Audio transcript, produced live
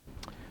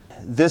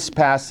this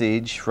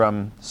passage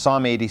from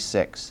Psalm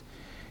 86.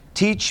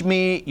 Teach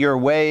me your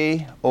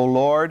way, O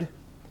Lord,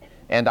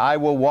 and I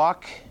will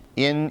walk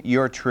in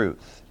your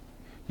truth.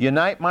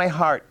 Unite my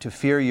heart to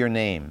fear your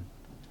name.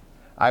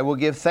 I will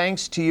give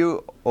thanks to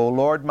you, O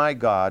Lord my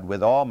God,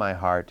 with all my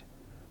heart.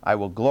 I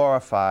will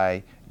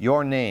glorify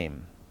your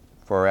name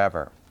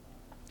forever.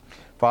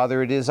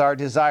 Father, it is our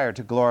desire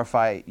to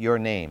glorify your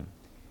name.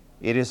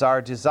 It is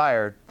our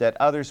desire that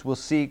others will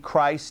see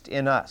Christ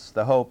in us,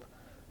 the hope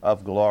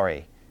of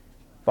glory.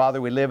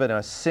 Father, we live in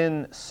a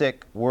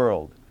sin-sick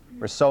world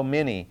where so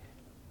many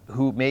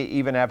who may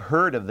even have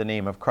heard of the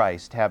name of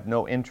Christ have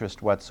no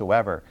interest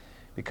whatsoever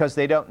because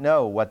they don't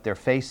know what they're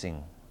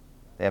facing.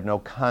 They have no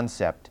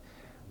concept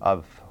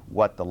of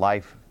what the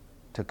life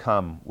to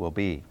come will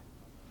be.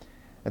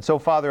 And so,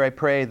 Father, I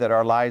pray that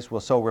our lives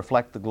will so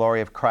reflect the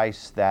glory of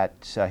Christ that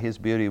His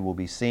beauty will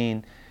be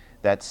seen,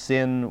 that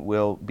sin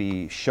will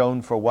be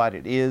shown for what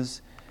it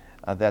is,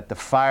 that the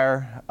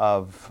fire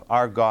of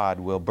our God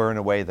will burn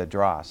away the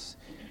dross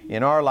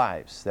in our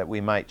lives, that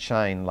we might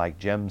shine like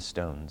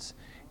gemstones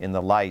in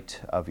the light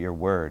of your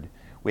word.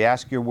 We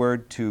ask your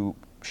word to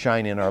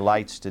shine in our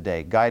lights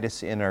today. Guide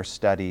us in our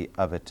study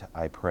of it,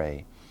 I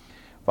pray.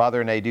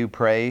 Father, and I do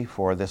pray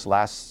for this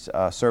last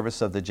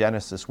service of the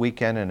Genesis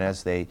weekend, and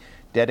as they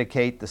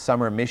dedicate the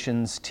summer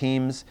missions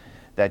teams,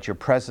 that your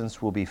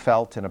presence will be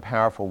felt in a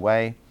powerful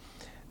way,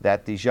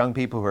 that these young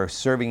people who are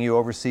serving you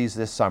overseas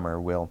this summer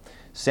will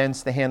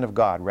sense the hand of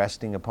God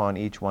resting upon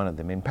each one of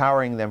them,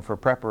 empowering them for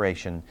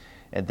preparation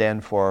and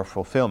then for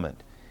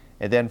fulfillment.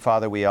 And then,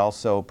 Father, we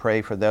also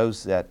pray for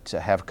those that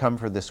have come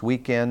for this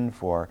weekend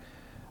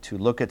to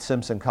look at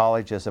Simpson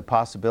College as a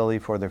possibility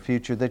for their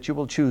future, that you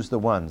will choose the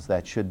ones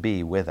that should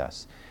be with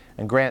us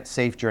and grant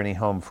safe journey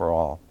home for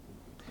all.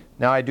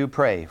 Now I do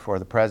pray for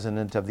the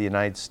President of the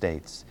United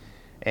States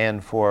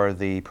and for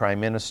the Prime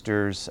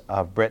Ministers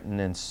of Britain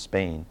and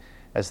Spain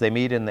as they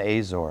meet in the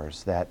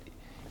Azores, that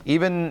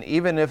even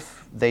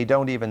if they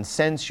don't even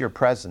sense your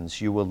presence,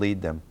 you will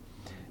lead them,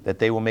 that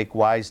they will make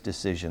wise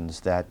decisions,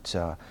 that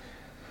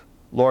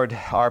Lord,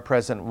 our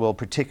President will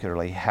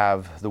particularly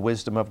have the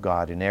wisdom of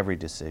God in every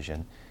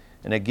decision.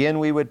 And again,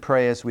 we would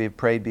pray as we have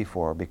prayed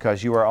before,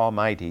 because you are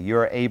almighty, you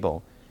are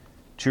able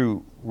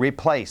to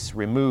replace,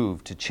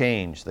 remove, to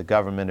change the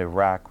government of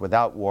Iraq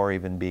without war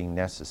even being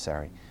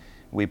necessary.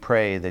 We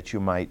pray that you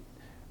might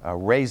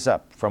raise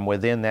up from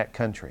within that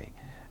country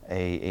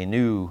a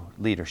new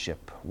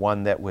leadership,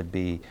 one that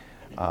would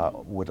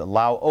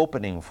allow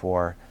opening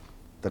for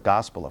the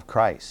gospel of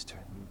Christ,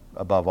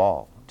 above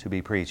all, to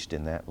be preached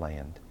in that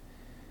land.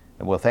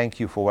 And we'll thank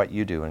you for what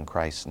you do in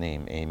Christ's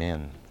name.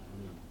 Amen.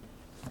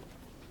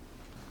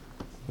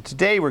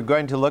 Today we're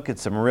going to look at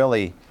some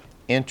really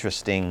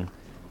interesting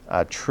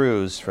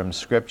truths from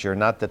Scripture.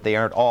 Not that they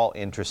aren't all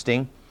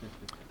interesting,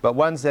 but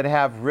ones that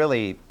have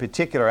really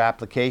particular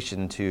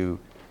application to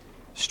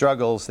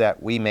struggles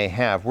that we may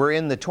have. We're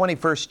in the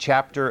 21st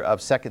chapter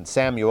of 2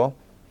 Samuel,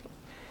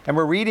 and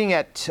we're reading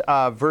at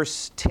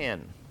verse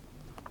 10.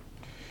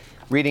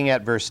 Reading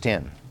at verse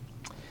 10.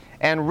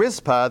 And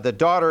Rizpah, the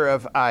daughter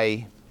of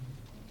Ai,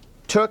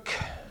 took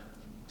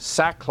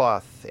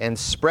sackcloth and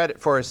spread it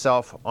for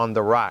herself on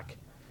the rock,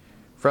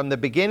 from the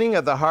beginning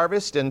of the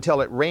harvest until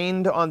it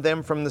rained on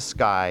them from the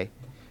sky,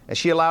 and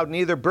she allowed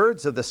neither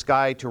birds of the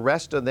sky to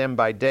rest on them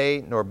by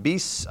day, nor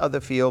beasts of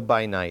the field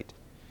by night.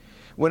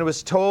 When it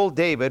was told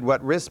David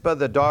what Rizpah,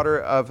 the daughter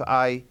of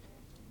Ai,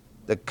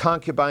 the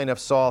concubine of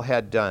Saul,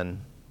 had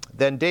done,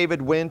 then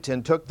David went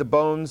and took the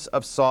bones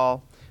of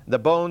Saul, the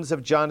bones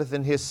of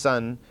Jonathan his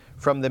son,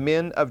 from the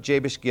men of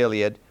Jabesh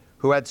Gilead,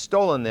 who had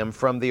stolen them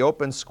from the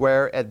open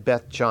square at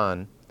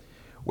Beth-Chan,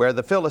 where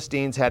the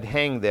Philistines had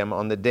hanged them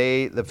on the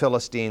day the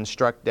Philistines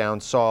struck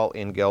down Saul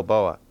in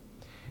Gilboa.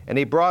 And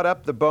he brought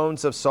up the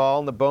bones of Saul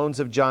and the bones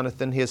of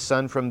Jonathan his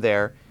son from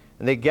there,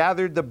 and they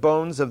gathered the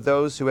bones of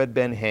those who had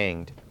been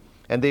hanged.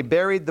 And they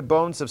buried the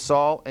bones of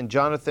Saul and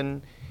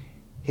Jonathan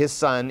his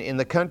son in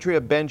the country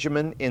of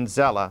Benjamin in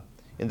Zelah,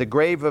 in the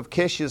grave of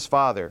Kish his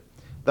father.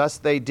 Thus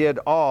they did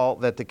all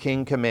that the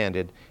king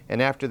commanded,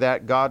 and after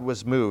that God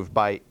was moved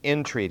by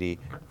entreaty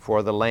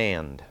for the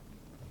land.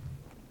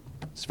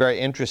 It's very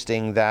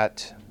interesting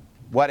that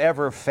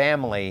whatever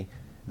family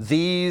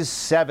these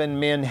 7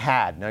 men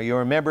had. Now you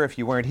remember, if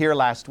you weren't here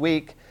last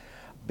week,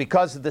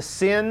 because of the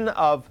sin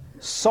of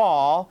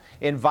Saul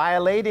in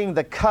violating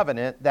the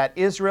covenant that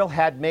Israel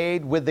had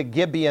made with the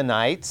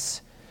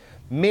Gibeonites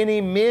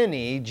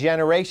many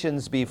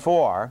generations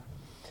before,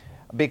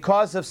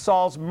 because of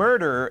Saul's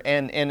murder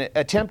and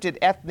attempted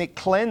ethnic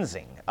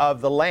cleansing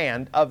of the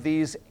land of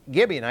these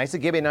Gibeonites.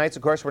 The Gibeonites,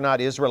 of course, were not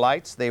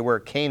Israelites. They were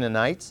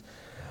Canaanites.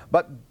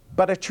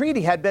 But a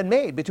treaty had been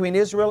made between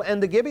Israel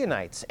and the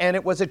Gibeonites, and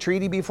it was a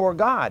treaty before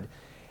God.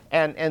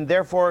 And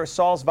therefore,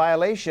 Saul's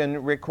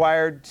violation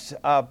required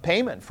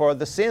payment for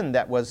the sin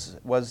that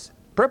was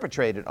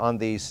perpetrated on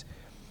these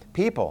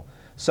people.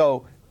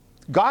 So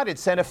God had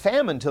sent a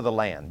famine to the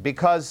land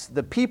because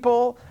the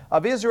people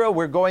of Israel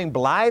were going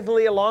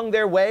blithely along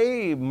their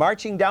way,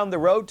 marching down the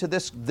road to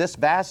this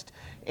vast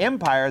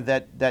empire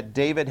that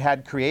David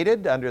had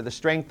created under the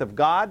strength of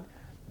God,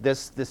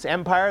 this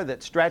empire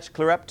that stretched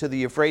clear up to the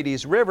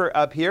Euphrates River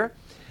up here.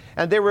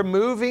 And they were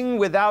moving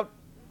without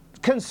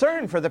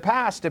concern for the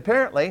past,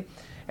 apparently.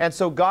 And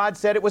so God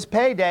said it was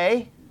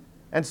payday.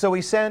 And so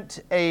he sent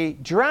a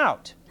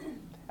drought,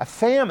 a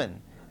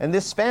famine. And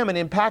this famine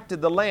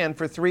impacted the land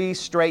for 3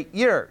 straight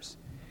years.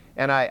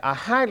 And I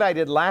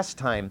highlighted last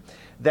time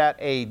that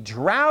a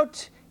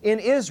drought in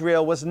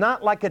Israel was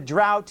not like a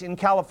drought in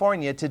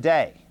California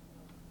today.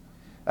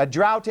 A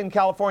drought in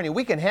California,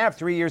 we can have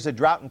 3 years of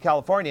drought in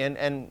California,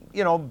 and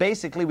you know,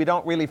 basically we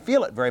don't really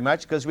feel it very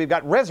much because we've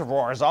got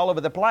reservoirs all over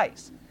the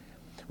place.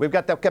 We've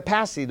got the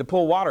capacity to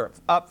pull water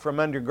up from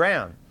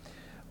underground.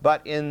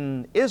 But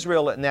in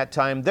Israel in that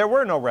time, there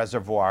were no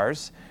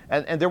reservoirs,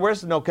 and there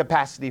was no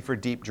capacity for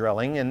deep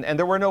drilling, and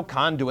there were no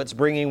conduits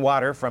bringing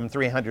water from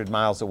 300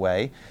 miles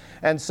away.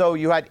 And so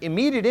you had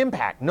immediate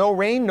impact. No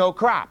rain, no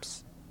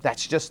crops.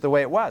 That's just the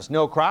way it was.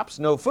 No crops,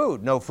 no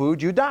food. No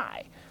food, you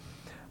die.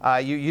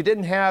 You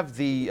didn't have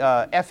the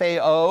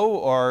FAO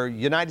or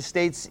United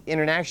States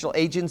international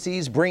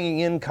agencies bringing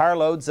in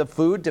carloads of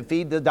food to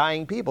feed the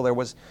dying people. There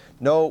was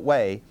no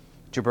way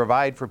to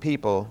provide for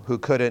people who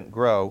couldn't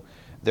grow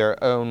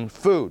their own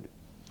food.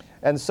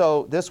 And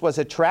so this was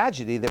a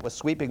tragedy that was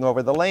sweeping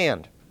over the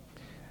land.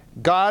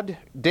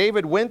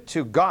 David went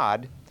to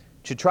God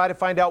to try to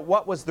find out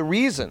what was the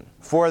reason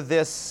for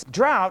this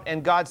drought,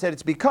 and God said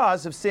it's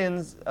because of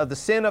the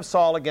sin of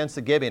Saul against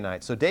the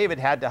Gibeonites. So David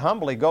had to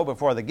humbly go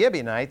before the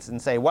Gibeonites and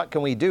say, what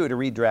can we do to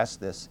redress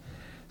this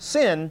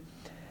sin?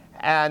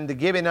 And the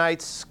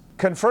Gibeonites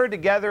conferred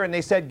together and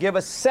they said, give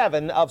us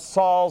 7 of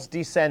Saul's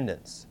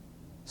descendants.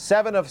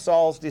 7 of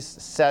Saul's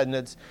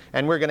descendants,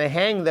 and we're going to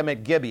hang them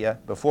at Gibeah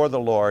before the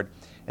Lord,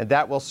 and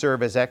that will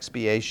serve as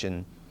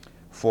expiation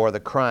for the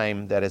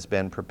crime that has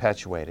been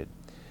perpetuated.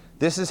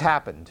 This has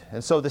happened,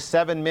 and so the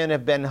 7 men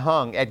have been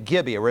hung at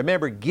Gibeah.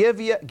 Remember,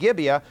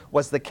 Gibeah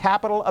was the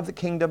capital of the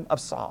kingdom of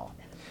Saul.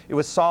 It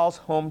was Saul's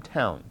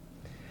hometown.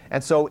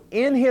 And so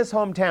in his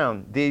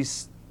hometown,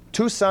 these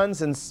 2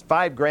 sons and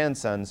 5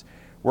 grandsons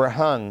were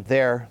hung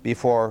there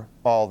before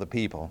all the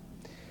people.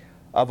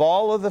 Of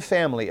all of the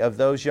family of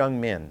those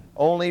young men,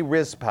 only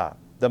Rizpah,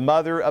 the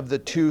mother of the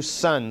 2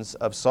 sons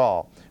of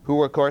Saul,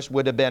 who of course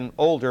would have been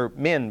older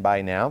men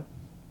by now,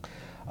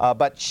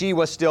 but she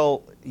was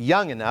still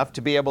young enough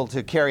to be able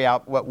to carry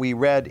out what we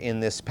read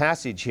in this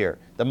passage here.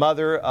 The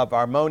mother of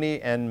Armoni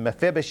and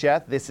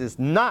Mephibosheth. This is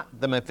not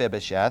the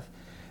Mephibosheth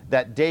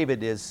that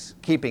David is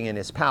keeping in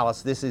his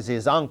palace. This is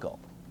his uncle,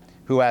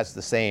 who has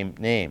the same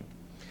name.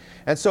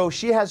 And so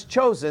she has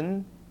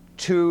chosen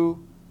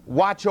to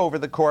watch over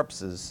the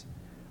corpses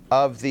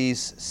of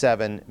these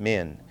 7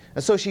 men.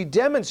 And so she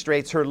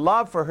demonstrates her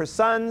love for her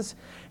sons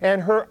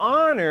and her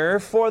honor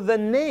for the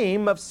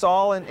name of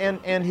Saul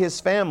and his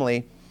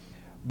family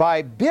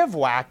by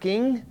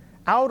bivouacking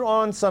out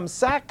on some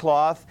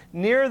sackcloth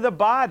near the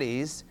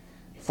bodies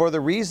for the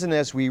reason,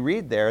 as we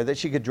read there, that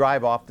she could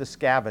drive off the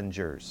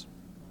scavengers.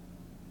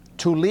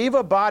 To leave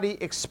a body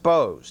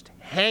exposed,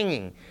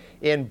 hanging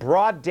in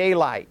broad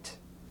daylight,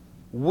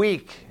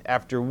 week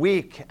after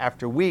week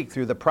after week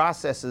through the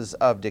processes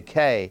of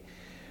decay,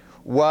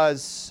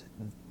 was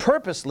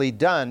purposely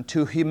done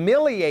to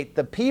humiliate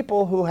the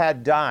people who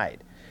had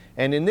died.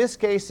 And in this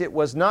case, it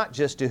was not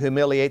just to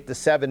humiliate the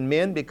 7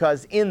 men,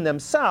 because in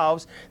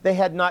themselves they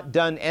had not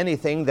done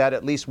anything that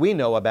at least we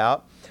know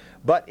about,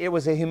 but it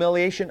was a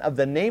humiliation of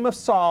the name of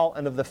Saul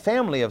and of the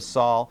family of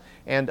Saul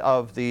and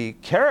of the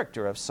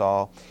character of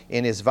Saul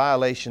in his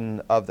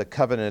violation of the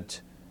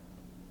covenant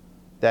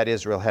that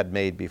Israel had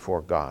made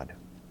before God.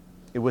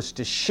 It was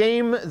to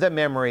shame the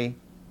memory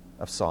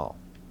of Saul.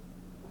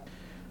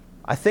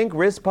 I think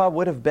Rizpah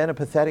would have been a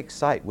pathetic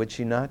sight, would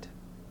she not?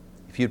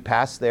 If you'd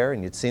passed there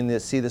and you'd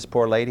see this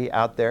poor lady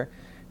out there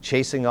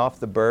chasing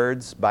off the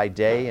birds by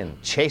day and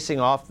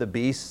chasing off the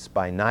beasts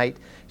by night.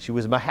 She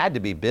had to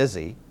be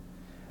busy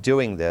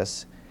doing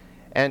this.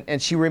 And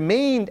she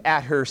remained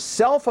at her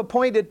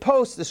self-appointed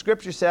post, the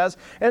scripture says,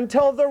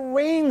 until the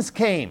rains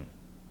came.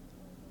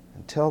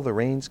 Until the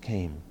rains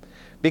came.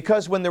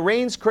 Because when the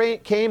rains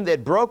came,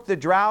 that broke the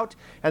drought,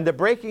 and the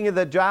breaking of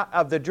the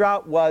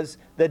drought was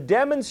the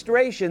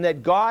demonstration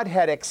that God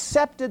had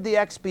accepted the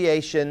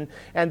expiation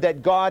and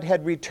that God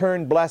had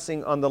returned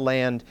blessing on the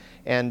land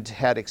and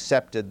had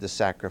accepted the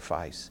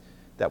sacrifice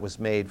that was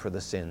made for the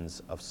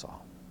sins of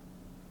Saul.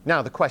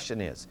 Now the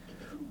question is,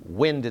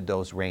 when did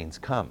those rains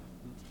come?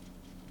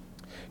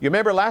 You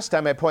remember last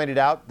time I pointed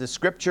out, the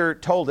scripture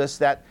told us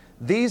that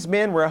these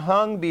men were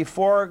hung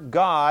before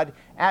God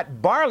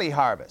at barley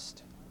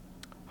harvest.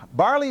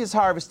 Barley is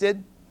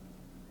harvested,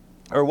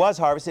 or was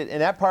harvested, in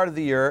that part of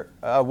the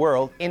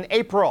world in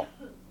April.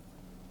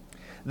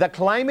 The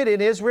climate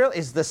in Israel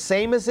is the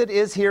same as it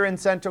is here in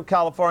Central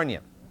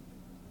California.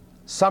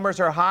 Summers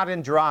are hot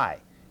and dry.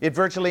 It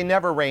virtually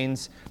never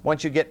rains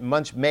once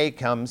May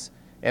comes,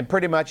 and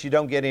pretty much you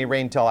don't get any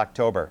rain till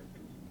October.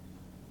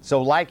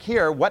 So like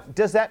here, what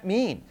does that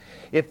mean?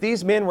 If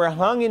these men were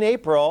hung in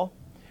April,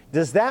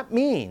 does that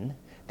mean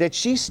that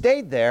she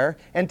stayed there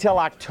until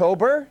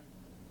October?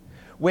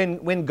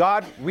 when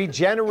God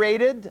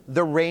regenerated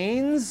the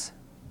rains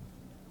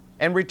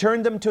and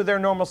returned them to their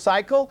normal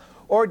cycle?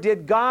 Or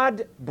did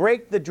God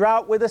break the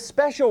drought with a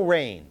special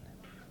rain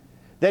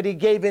that He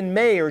gave in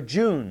May or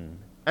June,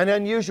 an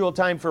unusual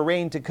time for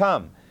rain to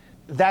come?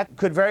 That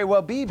could very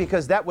well be,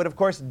 because that would, of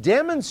course,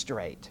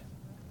 demonstrate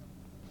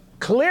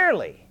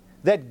clearly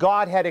that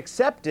God had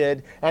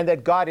accepted and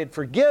that God had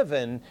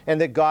forgiven and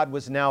that God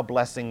was now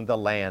blessing the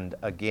land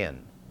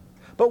again.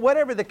 But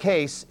whatever the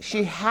case,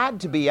 she had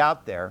to be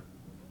out there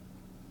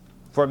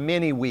for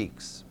many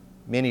weeks,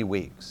 many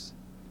weeks.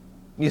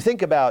 You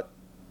think about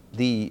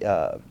the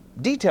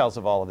details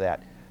of all of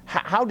that.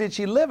 How did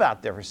she live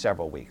out there for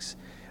several weeks?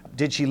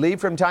 Did she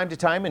leave from time to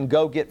time and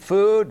go get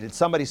food? Did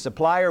somebody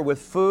supply her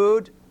with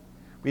food?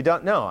 We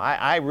don't know.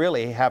 I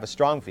really have a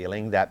strong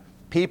feeling that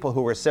people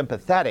who were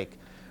sympathetic,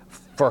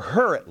 for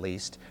her at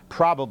least,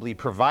 probably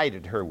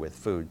provided her with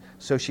food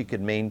so she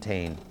could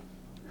maintain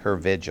her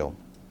vigil.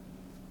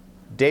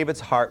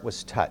 David's heart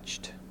was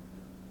touched,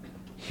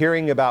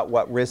 hearing about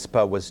what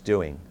Rizpah was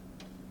doing.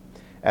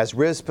 As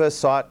Rizpah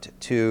sought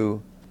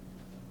to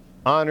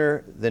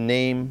honor the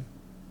name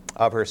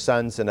of her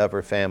sons and of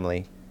her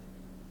family,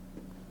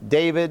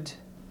 David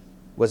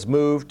was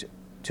moved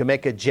to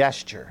make a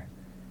gesture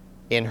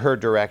in her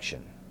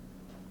direction.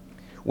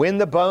 When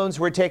the bones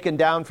were taken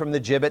down from the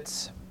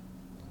gibbets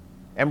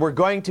and were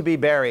going to be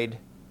buried,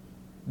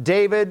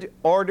 David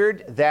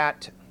ordered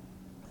that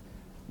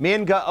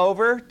men go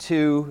over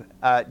to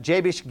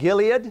Jabesh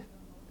Gilead,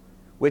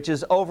 which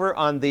is over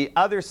on the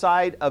other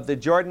side of the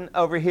Jordan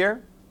over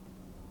here,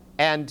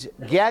 and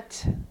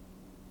get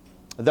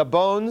the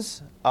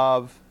bones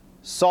of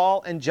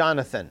Saul and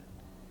Jonathan.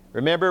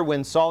 Remember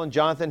when Saul and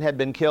Jonathan had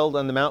been killed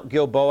on the Mount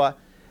Gilboa,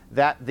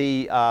 that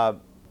the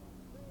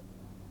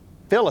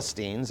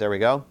Philistines,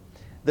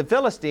 the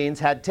Philistines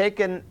had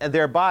taken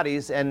their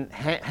bodies and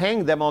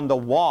hanged them on the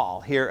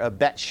wall here of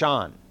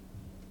Bet-Shan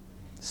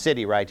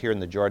city right here in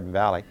the Jordan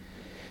Valley.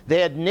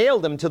 They had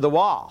nailed them to the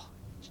wall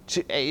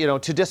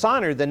to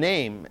dishonor the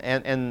name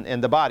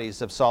and the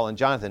bodies of Saul and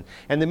Jonathan.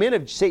 And the men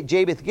of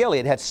Jabesh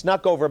Gilead had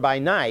snuck over by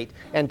night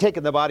and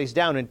taken the bodies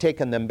down and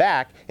taken them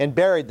back and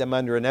buried them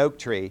under an oak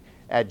tree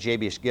at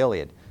Jabesh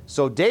Gilead.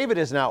 So David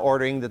is now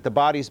ordering that the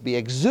bodies be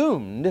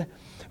exhumed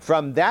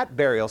from that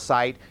burial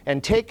site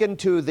and taken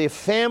to the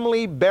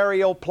family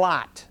burial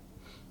plot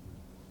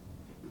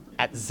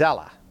at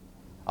Zelah,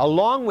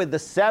 along with the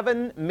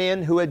 7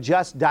 men who had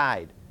just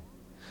died.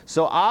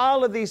 So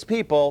all of these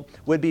people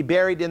would be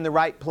buried in the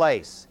right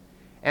place.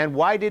 And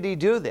why did he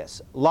do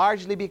this?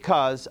 Largely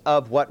because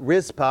of what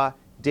Rizpah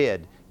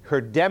did. Her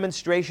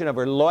demonstration of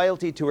her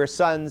loyalty to her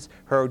sons,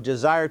 her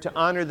desire to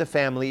honor the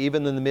family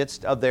even in the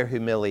midst of their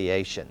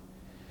humiliation.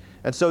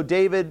 And so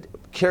David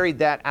carried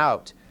that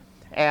out.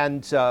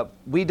 And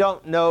we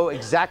don't know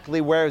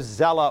exactly where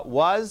Zelah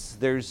was.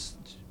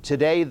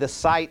 Today the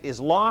site is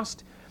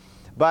lost,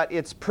 but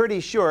it's pretty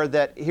sure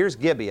that here's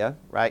Gibeah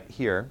right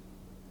here,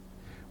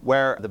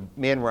 where the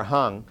men were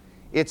hung.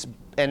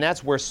 And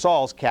that's where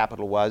Saul's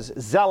capital was.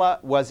 Zelah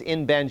was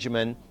in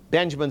Benjamin.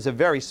 Benjamin's a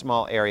very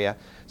small area,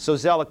 so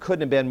Zelah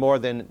couldn't have been more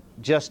than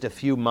just a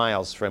few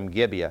miles from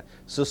Gibeah.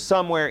 So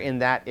somewhere in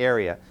that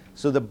area.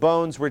 So the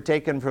bones were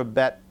taken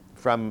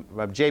from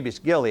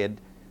Jabesh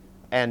Gilead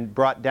and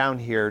brought down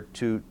here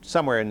to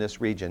somewhere in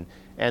this region.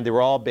 And they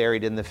were all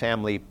buried in the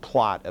family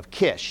plot of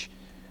Kish,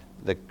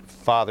 the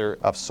father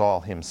of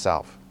Saul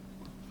himself.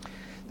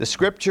 The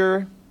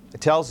scripture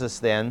tells us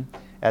then,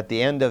 at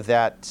the end of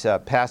that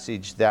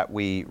passage that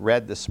we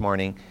read this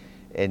morning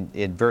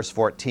in verse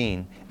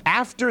 14,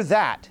 after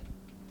that,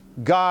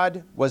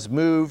 God was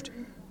moved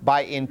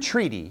by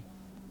entreaty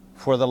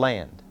for the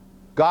land.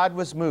 God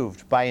was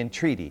moved by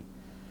entreaty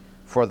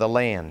for the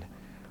land.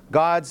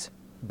 God's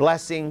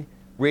blessing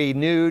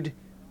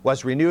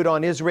was renewed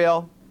on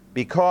Israel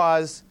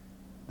because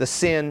the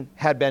sin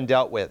had been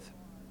dealt with.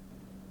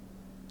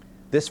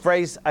 This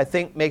phrase, I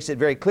think, makes it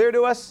very clear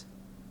to us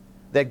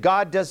that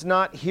God does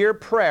not hear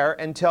prayer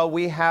until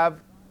we have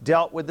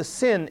dealt with the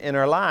sin in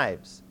our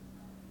lives.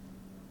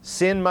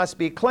 Sin must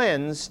be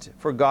cleansed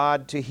for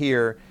God to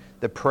hear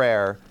the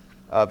prayer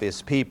of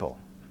His people.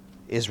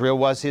 Israel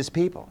was His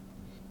people.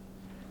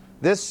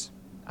 This,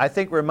 I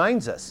think,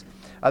 reminds us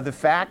of the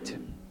fact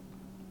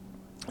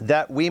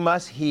that we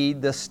must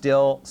heed the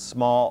still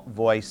small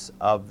voice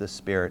of the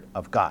Spirit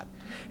of God.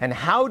 And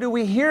how do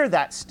we hear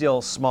that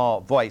still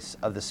small voice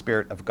of the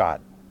Spirit of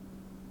God?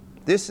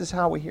 This is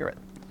how we hear it.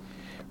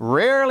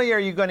 Rarely are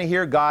you going to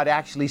hear God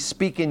actually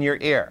speak in your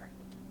ear.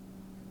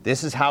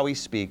 This is how He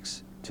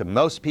speaks to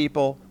most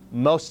people,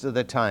 most of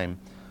the time,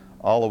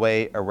 all the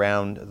way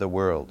around the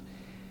world.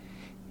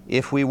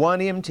 If we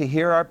want Him to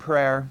hear our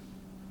prayer,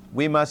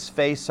 we must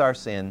face our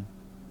sin.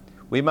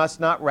 We must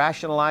not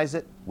rationalize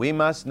it. We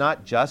must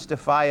not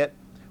justify it.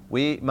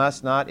 We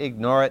must not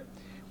ignore it.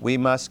 We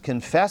must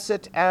confess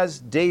it as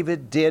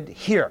David did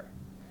here.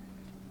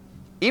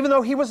 Even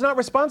though he was not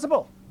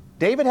responsible.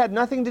 David had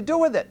nothing to do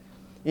with it.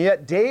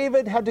 Yet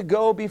David had to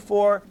go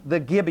before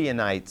the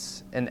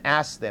Gibeonites and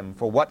ask them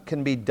for what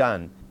can be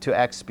done to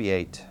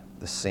expiate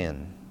the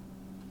sin.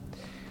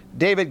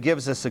 David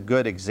gives us a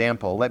good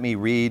example. Let me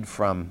read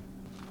from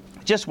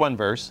just one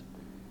verse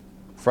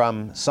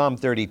from Psalm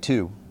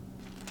 32,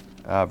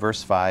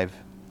 verse 5.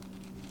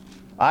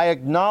 I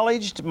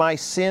acknowledged my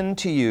sin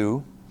to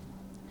you,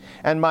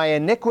 and my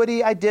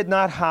iniquity I did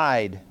not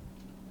hide.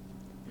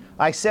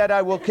 I said,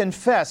 I will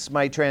confess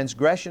my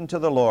transgression to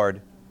the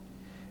Lord,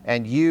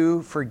 and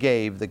you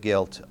forgave the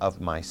guilt of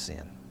my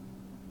sin.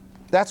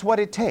 That's what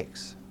it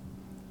takes,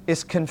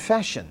 is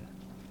confession,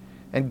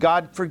 and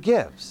God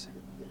forgives.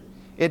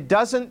 It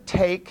doesn't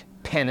take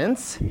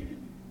penance.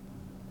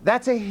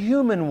 That's a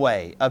human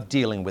way of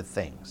dealing with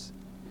things.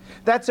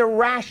 That's a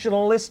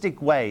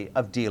rationalistic way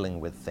of dealing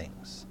with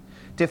things.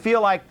 To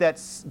feel like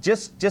that's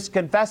just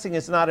confessing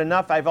is not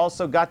enough. I've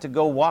also got to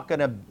go walk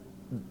in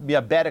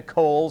a bed of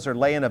coals or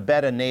lay in a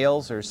bed of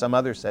nails or some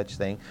other such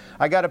thing.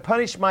 I got to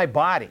punish my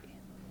body.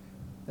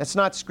 That's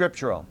not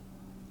scriptural.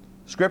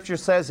 Scripture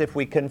says if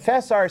we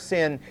confess our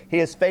sin, He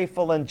is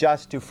faithful and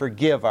just to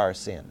forgive our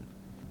sin.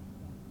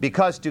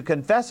 Because to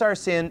confess our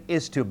sin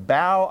is to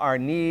bow our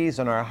knees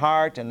and our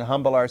heart and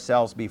humble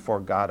ourselves before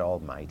God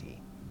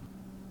Almighty.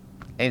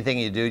 Anything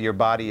you do to your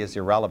body is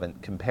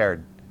irrelevant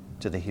compared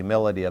to the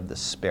humility of the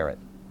Spirit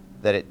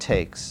that it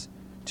takes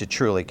to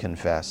truly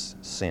confess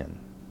sin.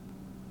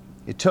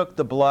 It took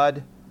the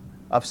blood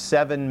of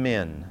 7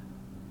 men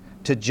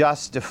to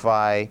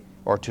justify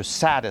or to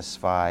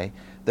satisfy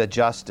the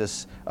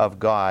justice of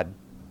God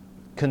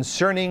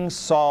concerning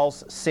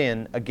Saul's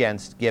sin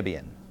against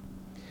Gibeon.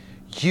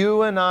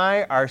 You and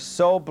I are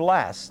so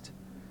blessed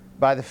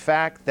by the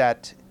fact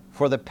that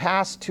for the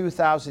past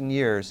 2,000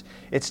 years,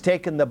 it's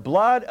taken the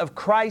blood of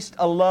Christ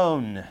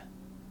alone,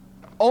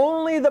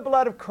 only the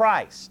blood of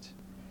Christ,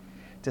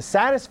 to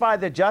satisfy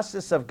the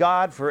justice of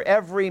God for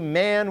every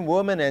man,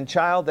 woman, and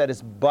child that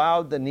has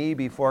bowed the knee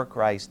before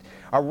Christ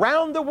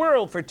around the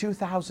world for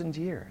 2,000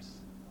 years.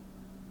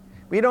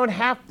 We don't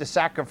have to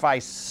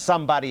sacrifice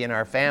somebody in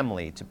our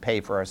family to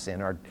pay for our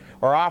sin or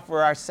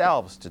offer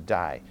ourselves to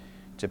die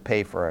to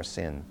pay for our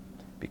sin,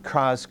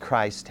 because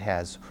Christ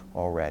has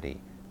already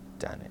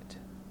done it.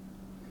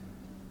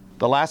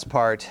 The last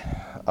part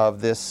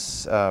of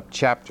this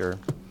chapter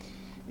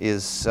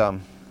is,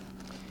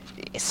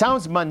 it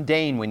sounds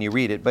mundane when you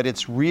read it, but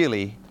it's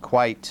really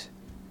quite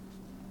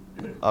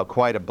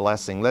a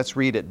blessing. Let's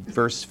read it,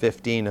 verse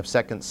 15 of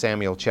 2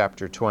 Samuel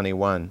chapter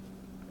 21.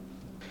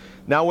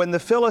 Now when the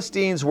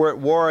Philistines were at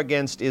war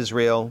against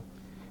Israel,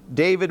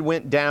 David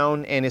went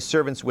down and his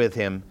servants with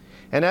him.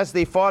 And as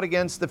they fought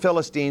against the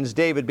Philistines,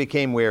 David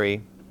became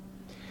weary.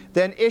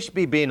 Then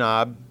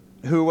Ishbi-Benob,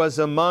 who was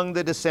among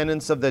the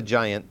descendants of the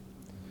giant,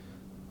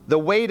 the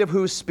weight of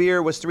whose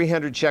spear was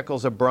 300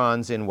 shekels of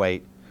bronze in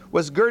weight,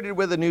 was girded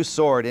with a new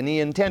sword, and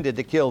he intended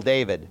to kill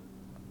David.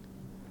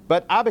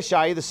 But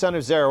Abishai, the son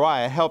of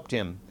Zeruiah, helped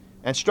him,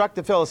 and struck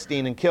the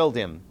Philistine and killed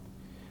him.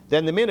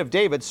 Then the men of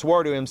David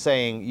swore to him,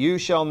 saying, You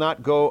shall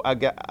not go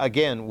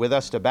again with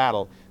us to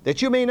battle,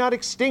 that you may not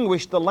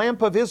extinguish the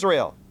lamp of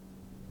Israel.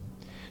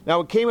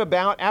 Now it came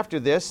about after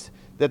this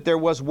that there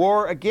was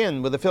war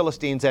again with the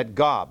Philistines at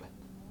Gob.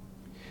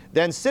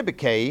 Then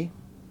Sibbecai,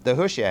 the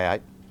Hushaite,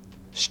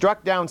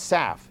 struck down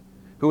Saph,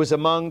 who was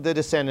among the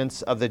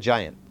descendants of the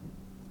giant.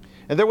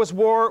 And there was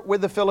war with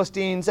the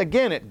Philistines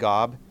again at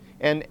Gob,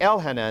 and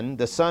Elhanan,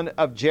 the son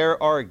of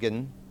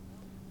Jer-Oregim,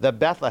 the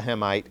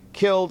Bethlehemite,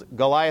 killed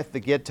Goliath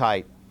the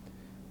Gittite,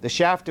 the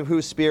shaft of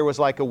whose spear was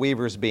like a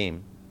weaver's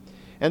beam.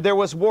 And there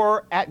was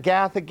war at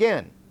Gath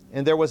again.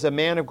 And there was a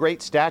man of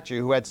great stature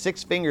who had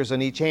 6 fingers on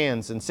each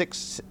hand and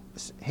 6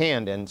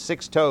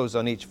 toes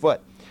on each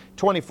foot,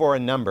 24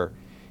 in number.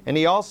 And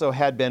he also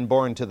had been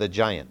born to the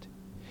giant.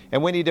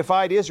 And when he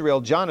defied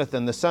Israel,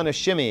 Jonathan, the son of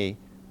Shimei,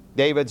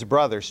 David's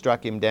brother,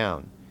 struck him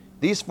down.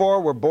 These 4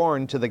 were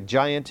born to the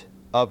giant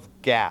of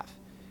Gath,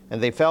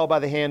 and they fell by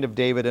the hand of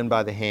David and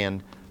by the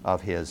hand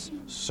of his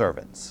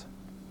servants.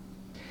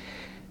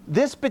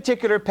 This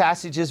particular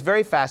passage is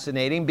very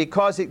fascinating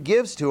because it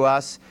gives to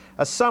us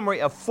a summary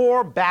of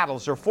 4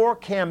 battles or 4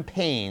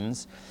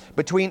 campaigns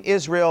between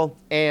Israel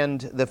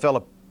and the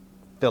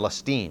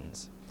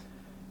Philistines.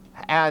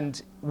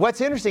 And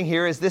what's interesting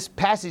here is this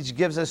passage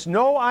gives us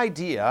no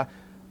idea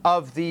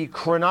of the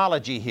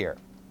chronology here.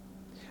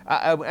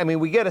 I mean,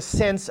 we get a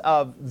sense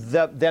of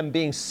them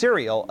being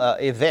serial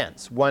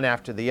events, one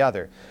after the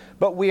other.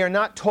 But we are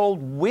not told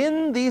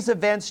when these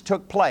events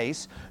took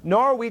place,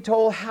 nor are we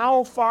told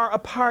how far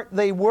apart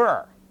they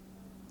were.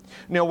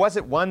 You know, was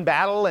it one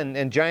battle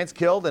and giants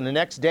killed, and the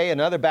next day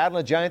another battle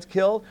and giants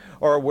killed?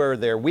 Or were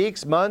there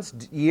weeks,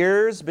 months,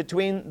 years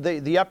between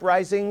the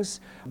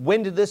uprisings?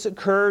 When did this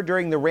occur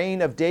during the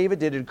reign of David?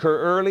 Did it occur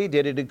early?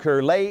 Did it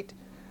occur late?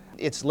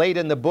 It's late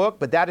in the book,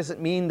 but that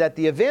doesn't mean that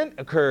the event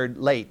occurred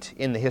late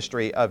in the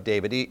history of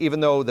David, even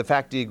though the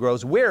fact that he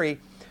grows weary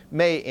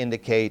may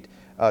indicate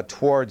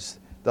towards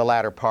the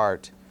latter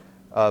part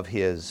of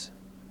his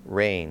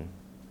reign.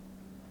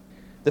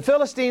 The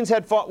Philistines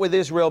had fought with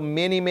Israel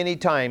many, many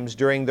times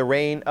during the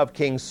reign of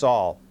King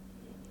Saul.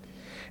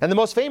 And the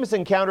most famous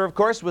encounter, of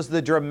course, was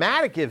the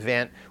dramatic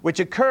event which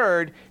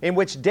occurred in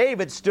which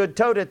David stood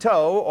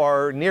toe-to-toe,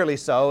 or nearly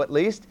so at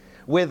least,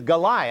 with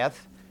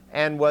Goliath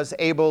and was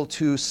able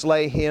to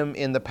slay him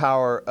in the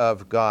power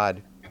of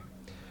God.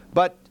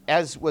 But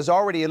as was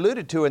already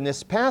alluded to in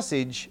this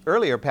passage,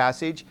 earlier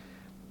passage,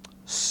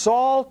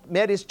 Saul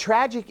met his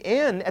tragic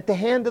end at the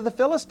hand of the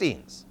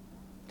Philistines.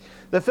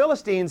 The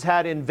Philistines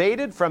had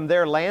invaded from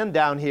their land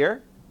down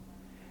here,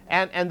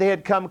 and they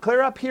had come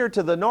clear up here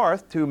to the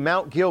north to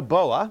Mount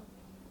Gilboa,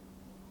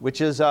 which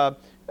is a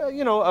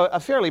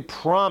fairly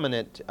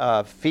prominent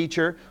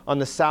feature on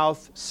the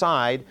south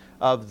side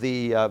of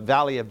the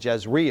valley of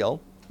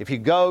Jezreel. If you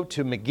go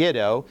to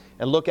Megiddo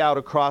and look out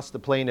across the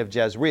plain of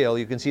Jezreel,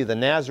 you can see the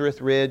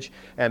Nazareth Ridge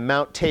and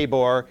Mount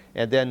Tabor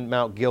and then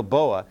Mount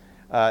Gilboa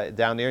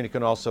down there. And you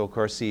can also, of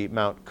course, see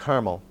Mount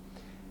Carmel.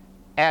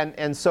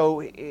 And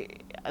so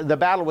the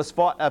battle was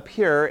fought up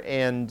here,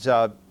 and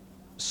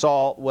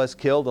Saul was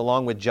killed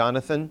along with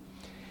Jonathan.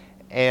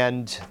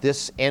 And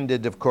this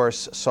ended, of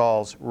course,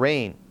 Saul's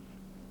reign.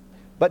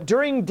 But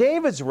during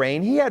David's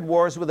reign, he had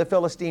wars with the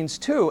Philistines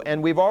too.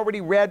 And we've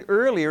already read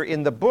earlier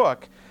in the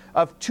book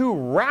of 2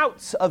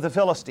 routs of the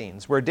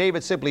Philistines, where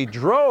David simply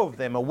drove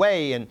them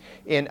away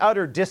in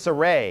utter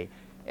disarray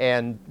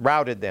and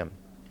routed them.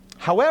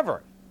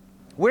 However,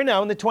 we're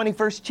now in the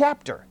 21st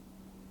chapter.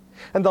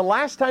 And the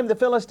last time the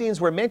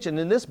Philistines were mentioned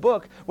in this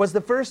book was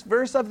the first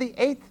verse of the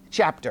 8th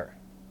chapter.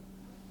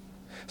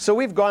 So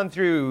we've gone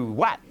through,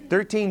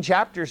 13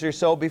 chapters or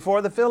so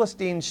before the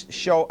Philistines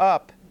show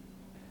up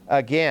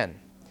again.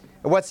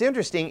 And what's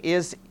interesting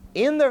is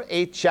in the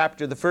 8th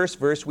chapter, the first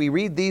verse, we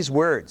read these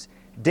words: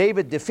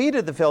 David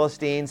defeated the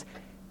Philistines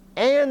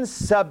and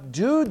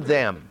subdued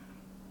them.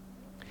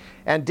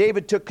 And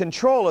David took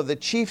control of the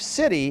chief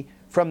city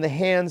from the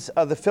hands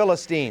of the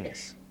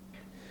Philistines.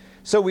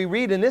 So we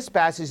read in this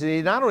passage that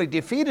he not only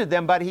defeated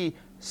them, but he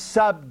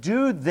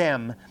subdued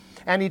them.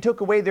 And he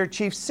took away their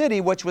chief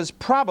city, which was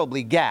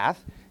probably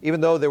Gath,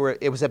 even though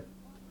it was a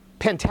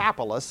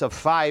pentapolis of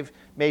 5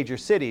 major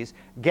cities.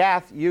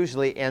 Gath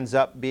usually ends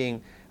up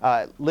being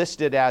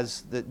listed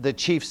as the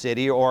chief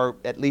city, or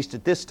at least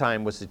at this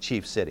time was the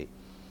chief city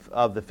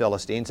of the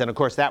Philistines. And of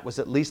course that was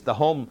at least the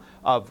home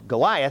of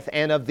Goliath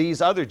and of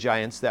these other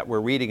giants that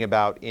we're reading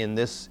about in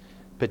this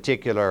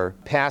particular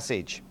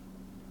passage.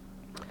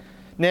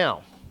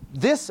 Now,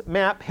 this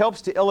map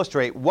helps to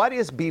illustrate what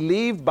is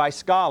believed by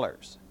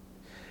scholars.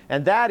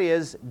 And that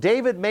is,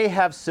 David may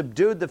have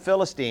subdued the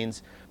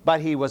Philistines,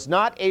 but he was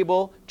not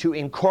able to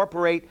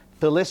incorporate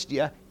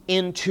Philistia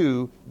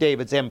into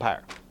David's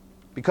empire.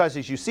 Because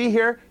as you see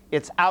here,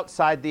 it's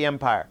outside the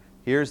empire.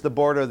 Here's the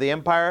border of the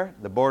empire,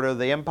 the border of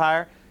the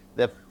empire.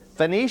 The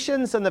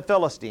Phoenicians and the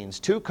Philistines,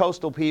 2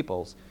 coastal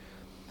peoples,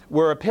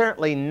 were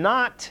apparently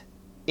not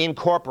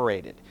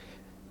incorporated.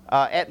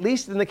 At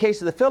least in the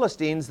case of the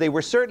Philistines, they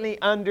were certainly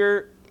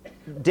under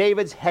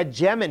David's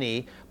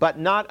hegemony, but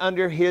not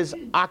under his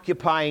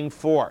occupying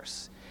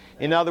force.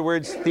 In other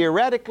words,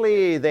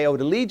 theoretically, they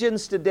owed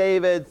allegiance to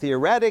David.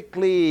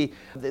 Theoretically,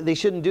 they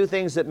shouldn't do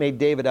things that made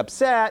David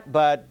upset,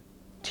 but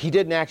he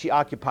didn't actually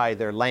occupy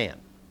their land.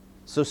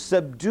 So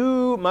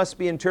subdue must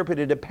be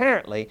interpreted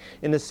apparently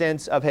in the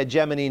sense of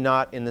hegemony,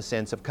 not in the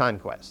sense of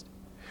conquest.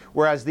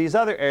 Whereas these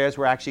other areas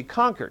were actually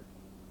conquered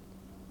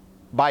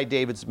by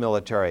David's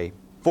military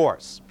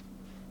force.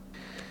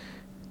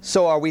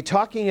 So are we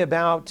talking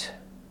about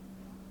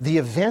the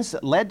events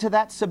that led to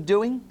that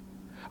subduing?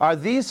 Are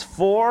these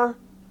 4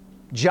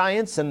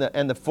 giants and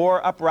the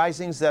 4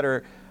 uprisings that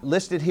are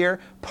listed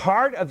here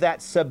part of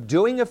that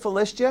subduing of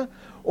Philistia?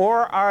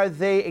 Or are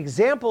they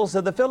examples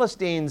of the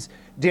Philistines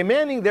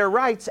demanding their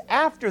rights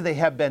after they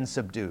have been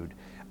subdued?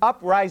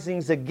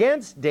 Uprisings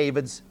against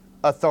David's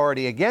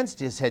authority, against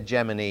his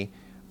hegemony,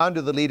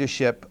 under the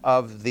leadership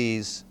of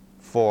these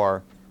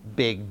 4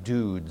 big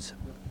dudes.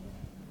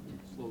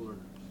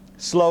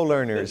 Slow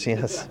learners,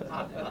 yes.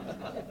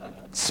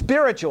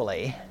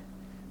 Spiritually,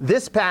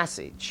 this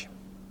passage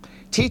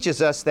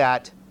teaches us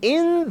that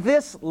in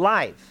this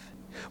life,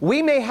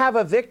 we may have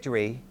a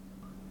victory,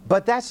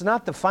 but that's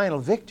not the final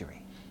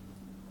victory.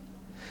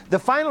 The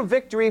final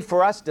victory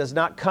for us does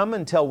not come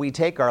until we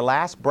take our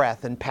last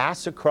breath and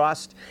pass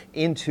across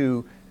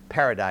into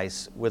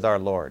paradise with our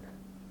Lord.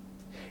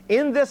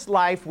 In this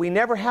life, we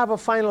never have a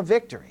final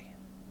victory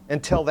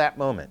until that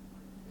moment.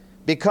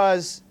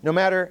 Because no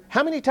matter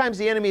how many times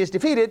the enemy is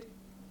defeated,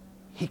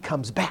 he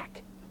comes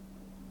back.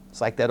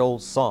 It's like that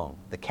old song,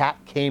 "The cat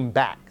came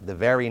back the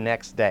very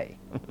next day."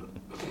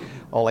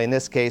 Only in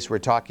this case, we're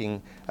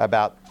talking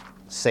about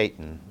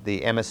Satan,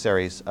 the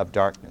emissaries of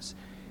darkness.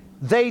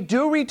 They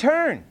do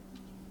return.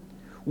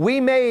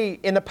 We may,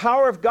 in the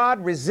power of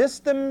God,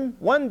 resist them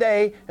one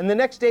day, and the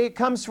next day it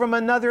comes from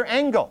another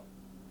angle.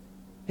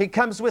 He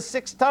comes with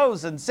 6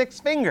 toes and 6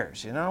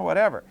 fingers,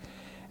 whatever.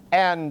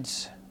 And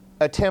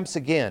attempts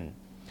again.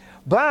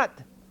 But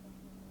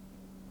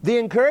the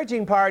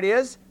encouraging part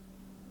is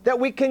that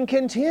we can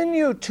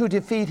continue to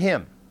defeat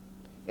him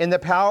in the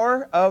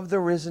power of the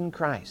risen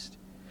Christ.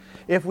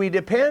 If we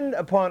depend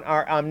upon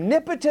our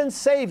omnipotent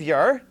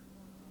Savior,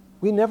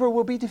 we never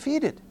will be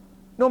defeated,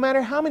 no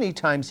matter how many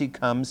times he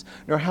comes,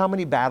 nor how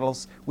many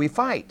battles we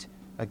fight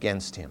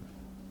against him.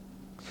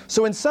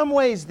 So in some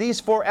ways, these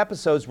 4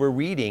 episodes we're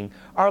reading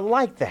are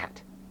like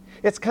that.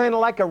 It's kind of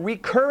like a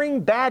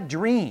recurring bad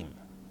dream.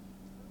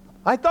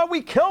 I thought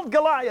we killed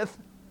Goliath,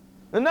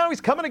 and now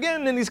he's coming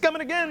again, and he's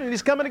coming again, and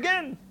he's coming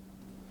again.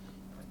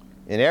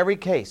 In every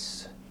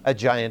case, a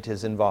giant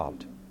is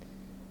involved.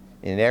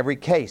 In every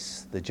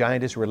case, the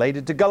giant is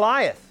related to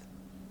Goliath.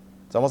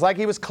 It's almost like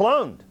he was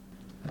cloned.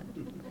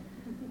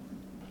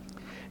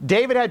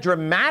 David had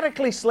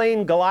dramatically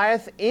slain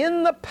Goliath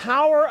in the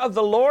power of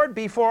the Lord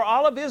before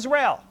all of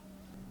Israel.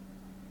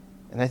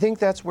 And I think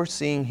that's what we're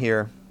seeing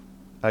here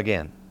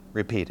again,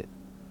 repeated.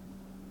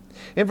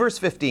 In verse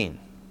 15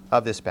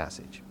 of this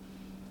passage,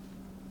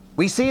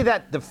 we see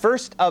that the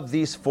first of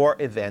these 4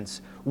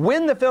 events,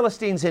 when the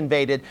Philistines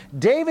invaded,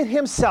 David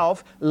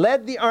himself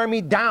led the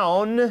army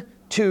down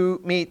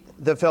to meet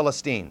the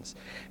Philistines.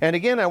 And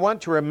again, I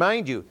want to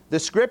remind you, the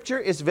scripture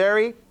is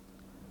very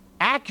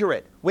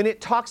accurate when it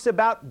talks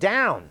about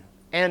down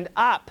and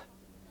up.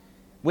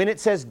 When it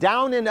says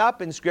down and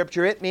up in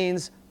scripture, it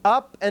means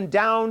up and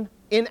down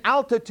in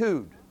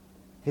altitude.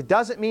 It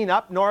doesn't mean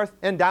up north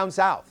and down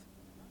south,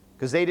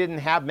 because they didn't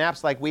have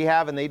maps like we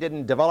have, and they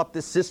didn't develop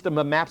this system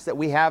of maps that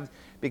we have,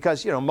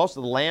 because most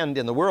of the land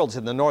in the world's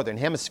in the northern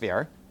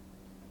hemisphere.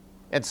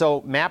 And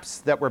so maps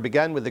that were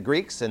begun with the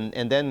Greeks and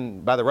then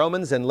by the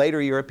Romans and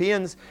later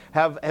Europeans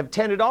have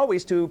tended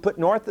always to put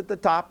north at the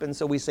top, and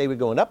so we say we're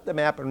going up the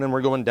map and then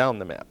we're going down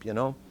the map,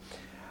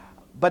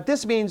 But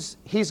this means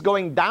he's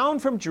going down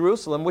from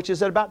Jerusalem, which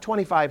is at about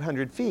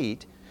 2,500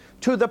 feet,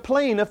 to the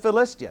plain of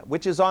Philistia,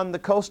 which is on the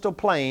coastal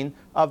plain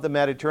of the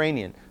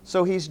Mediterranean.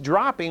 So he's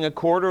dropping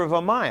 1/4 of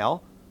a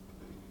mile,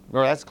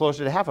 or that's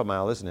closer to half a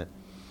mile, isn't it?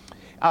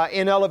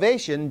 In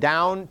elevation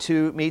down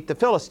to meet the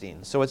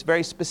Philistines. So it's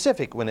very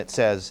specific when it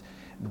says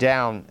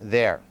down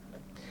there.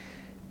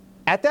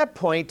 At that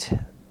point,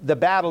 the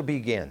battle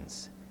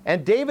begins.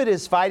 And David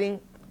is fighting.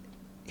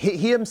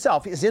 He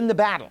himself is in the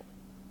battle.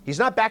 He's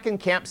not back in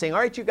camp saying, all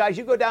right, you guys,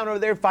 you go down over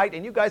there and fight,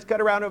 and you guys cut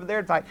around over there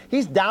and fight.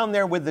 He's down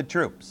there with the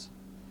troops.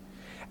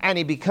 And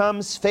he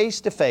becomes face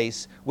to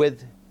face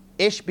with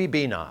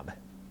Ishbi-Benob.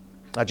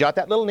 Now jot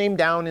that little name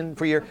down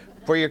for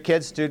your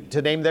kids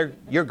to name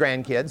your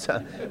grandkids.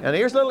 And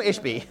here's little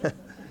Ishbi.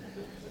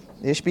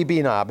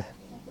 Ishbi-Benob.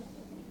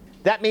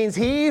 That means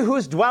he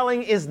whose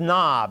dwelling is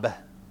Nob.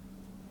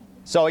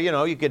 So,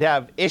 you could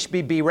have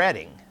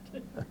Ishbi-Be-Redding.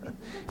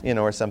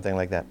 Or something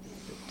like that.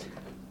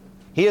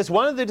 He is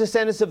one of the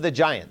descendants of the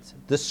giants.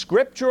 The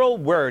scriptural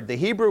word, the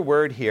Hebrew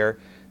word here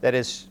that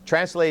is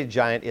translated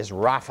giant, is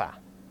Rapha.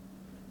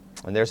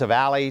 And there's a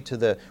valley to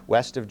the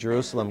west of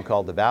Jerusalem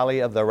called the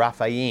Valley of the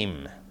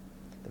Raphaim,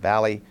 the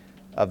Valley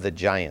of the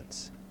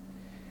Giants.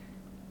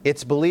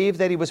 It's believed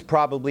that he was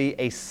probably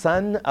a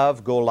son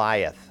of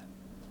Goliath.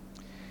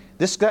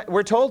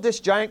 We're told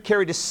this giant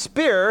carried a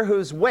spear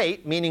whose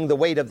weight, meaning the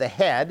weight of the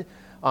head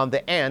on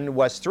the end,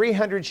 was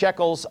 300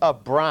 shekels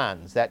of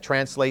bronze. That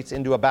translates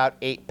into about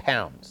 8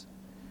 pounds.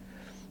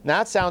 Now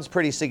that sounds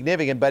pretty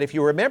significant, but if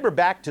you remember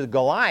back to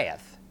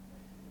Goliath,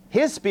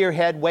 his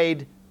spearhead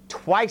weighed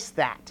twice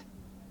that,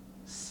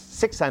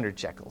 600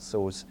 shekels,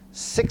 so it was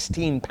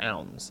 16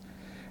 pounds.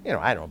 I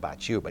don't know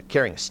about you, but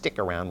carrying a stick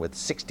around with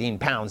 16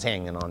 pounds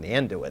hanging on the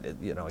end of it,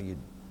 you're a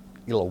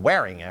little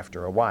wearing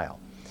after a while.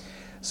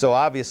 So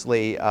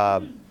obviously,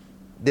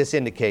 this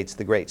indicates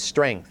the great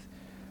strength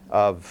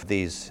of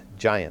these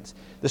giants.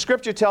 The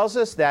scripture tells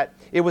us that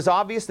it was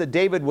obvious that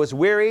David was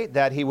weary,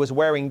 that he was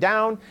wearing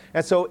down,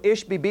 and so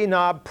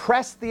Ishbi-Benob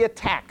pressed the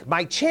attack.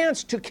 My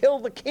chance to kill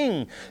the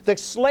king, the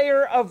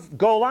slayer of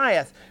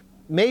Goliath.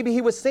 Maybe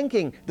he was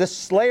thinking, the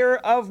slayer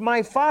of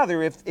my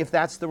father, if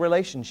that's the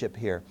relationship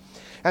here.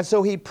 And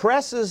so he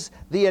presses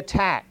the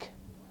attack.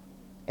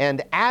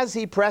 And as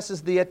he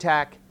presses the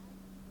attack,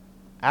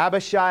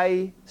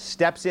 Abishai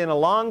steps in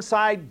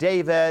alongside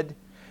David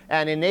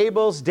and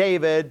enables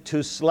David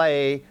to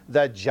slay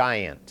the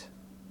giant.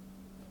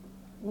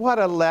 What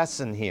a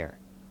lesson here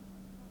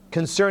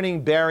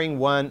concerning bearing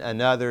one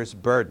another's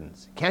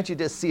burdens. Can't you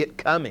just see it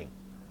coming?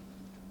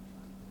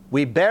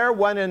 We bear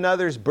one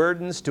another's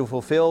burdens to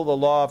fulfill the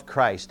law of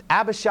Christ.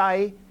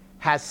 Abishai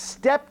has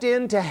stepped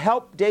in to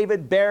help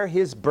David bear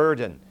his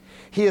burden.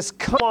 He has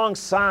come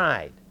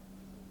alongside.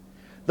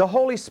 The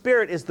Holy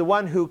Spirit is the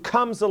one who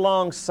comes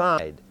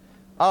alongside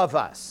of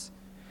us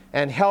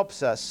and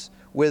helps us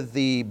with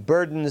the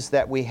burdens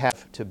that we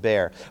have to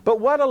bear. But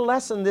what a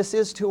lesson this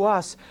is to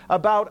us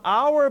about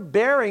our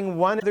bearing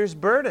one another's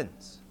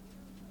burdens.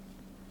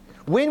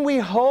 When we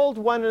hold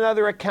one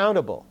another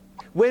accountable,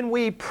 when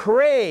we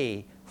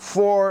pray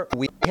for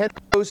we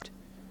closed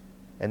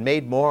and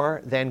made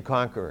more than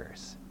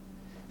conquerors.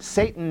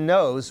 Satan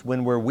knows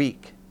when we're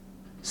weak.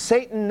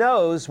 Satan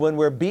knows when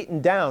we're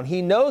beaten down.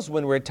 He knows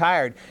when we're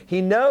tired.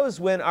 He knows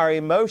when our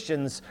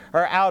emotions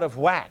are out of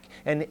whack.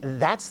 And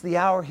that's the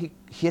hour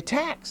he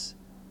attacks.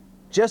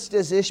 Just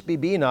as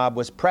Ishbi-Benob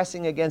was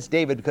pressing against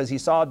David because he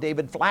saw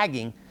David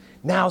flagging,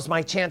 now's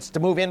my chance to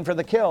move in for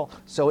the kill.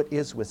 So it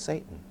is with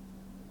Satan.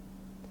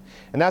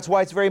 And that's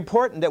why it's very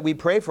important that we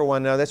pray for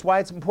one another. That's why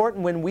it's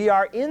important when we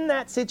are in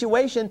that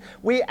situation,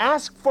 we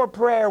ask for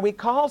prayer, we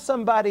call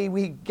somebody,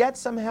 we get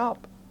some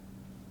help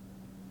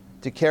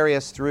to carry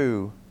us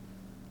through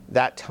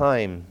that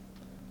time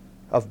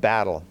of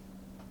battle.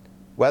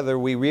 Whether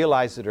we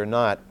realize it or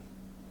not,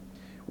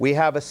 we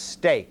have a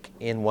stake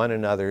in one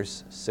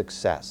another's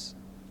success.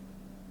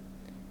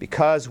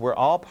 Because we're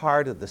all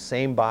part of the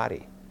same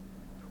body.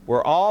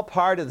 We're all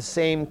part of the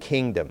same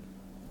kingdom.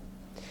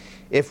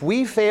 If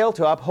we fail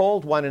to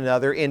uphold one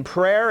another in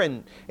prayer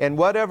and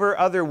whatever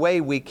other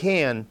way we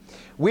can,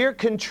 we're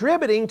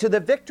contributing to the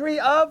victory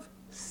of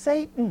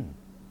Satan.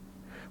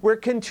 We're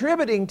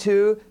contributing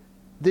to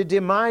the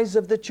demise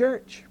of the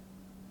church.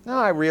 Now,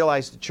 I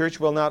realize the church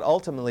will not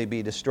ultimately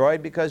be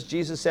destroyed because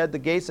Jesus said the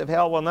gates of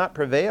hell will not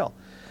prevail.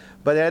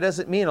 But that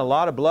doesn't mean a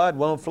lot of blood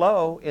won't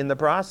flow in the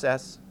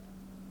process.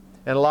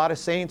 And a lot of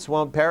saints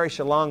won't perish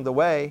along the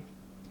way,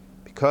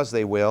 because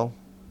they will.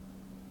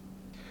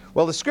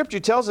 Well, the scripture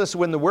tells us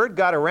when the word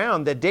got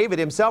around that David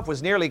himself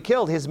was nearly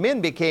killed, his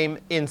men became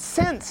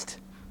incensed.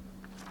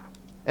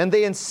 And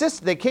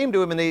they came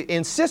to him and they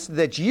insisted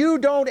that you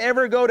don't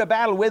ever go to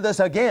battle with us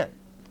again,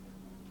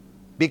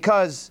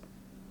 because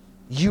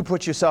you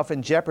put yourself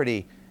in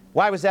jeopardy.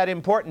 Why was that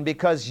important?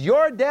 Because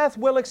your death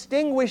will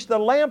extinguish the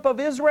lamp of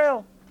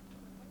Israel.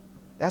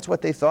 That's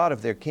what they thought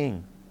of their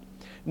king.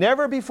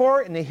 Never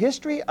before in the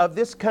history of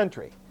this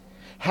country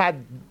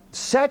had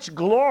such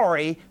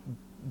glory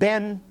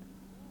been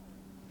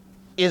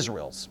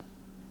Israel's.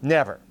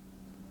 Never.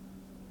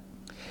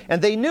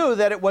 And they knew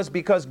that it was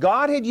because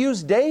God had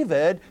used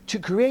David to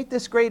create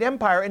this great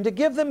empire and to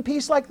give them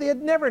peace like they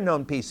had never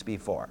known peace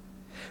before.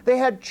 They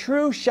had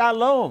true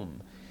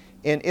shalom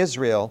in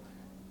Israel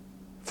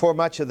for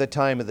much of the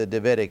time of the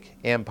Davidic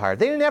Empire.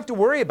 They didn't have to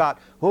worry about,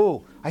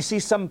 oh, I see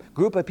some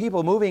group of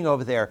people moving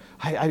over there.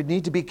 I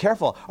need to be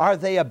careful. Are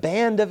they a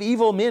band of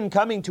evil men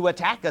coming to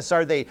attack us?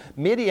 Are they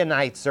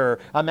Midianites or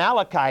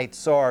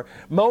Amalekites or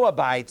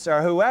Moabites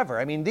or whoever?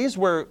 I mean,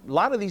 a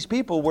lot of these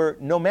people were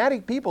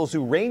nomadic peoples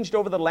who ranged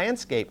over the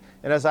landscape.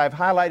 And as I've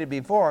highlighted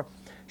before,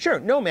 sure,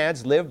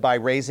 nomads lived by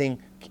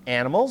raising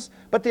animals,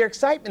 but their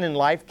excitement in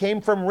life came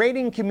from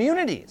raiding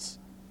communities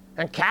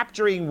and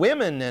capturing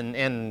women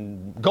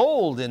and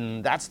gold,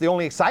 and that's the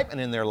only excitement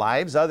in their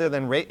lives, other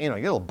than, you're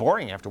a little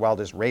boring after a while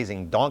just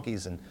raising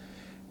donkeys and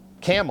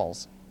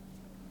camels.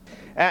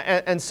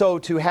 And so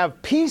to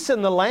have peace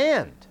in the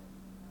land,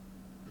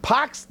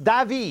 Pax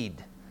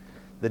David,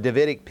 the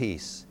Davidic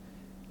peace.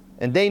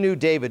 And they knew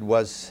David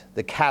was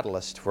the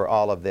catalyst for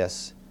all of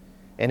this,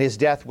 and his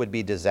death would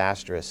be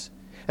disastrous.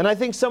 And I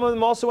think some of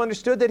them also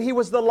understood that he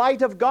was the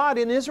light of God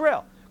in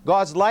Israel.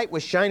 God's light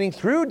was shining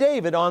through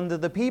David onto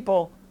the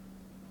people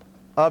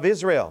of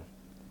Israel.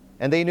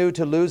 And they knew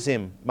to lose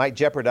him might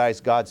jeopardize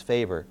God's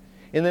favor.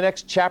 In the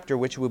next chapter,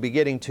 which we'll be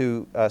getting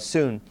to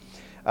soon,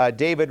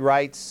 David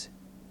writes,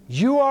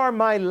 "You are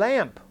my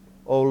lamp,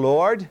 O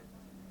Lord."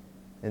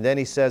 And then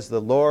he says,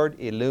 "The Lord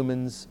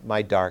illumines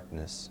my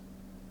darkness."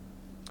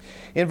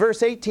 In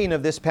verse 18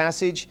 of this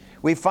passage,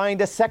 we find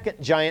a second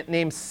giant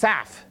named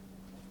Saph,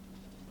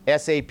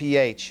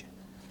 S-A-P-H.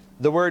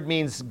 The word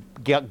means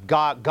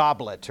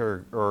goblet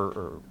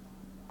or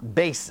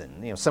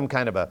basin, some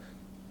kind of a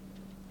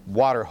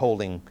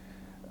water-holding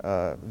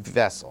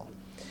vessel.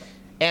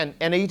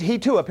 And he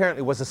too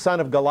apparently was a son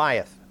of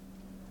Goliath.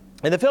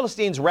 And the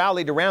Philistines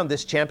rallied around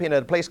this champion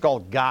at a place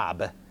called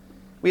Gob.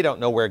 We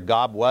don't know where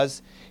Gob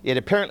was. It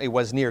apparently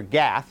was near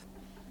Gath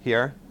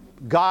here.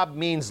 Gob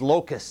means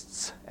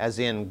locusts, as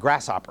in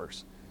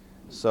grasshoppers.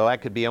 So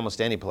that could be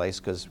almost any place,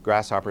 because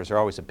grasshoppers are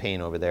always a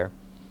pain over there.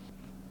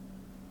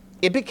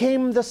 It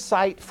became the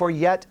site for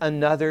yet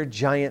another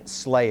giant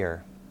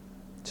slayer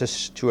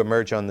to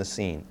emerge on the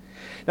scene.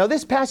 Now,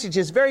 this passage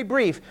is very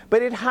brief,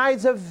 but it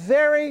hides a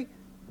very,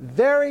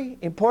 very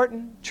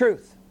important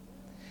truth.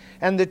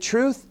 And the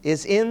truth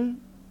is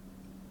in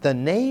the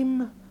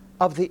name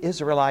of the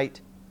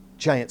Israelite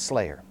giant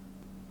slayer.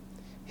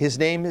 His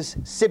name is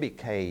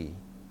Sibbecai,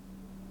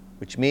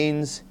 which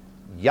means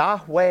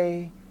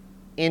Yahweh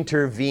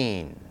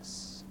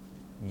intervenes.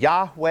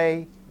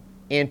 Yahweh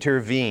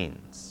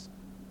intervenes.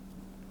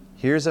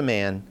 Here's a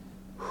man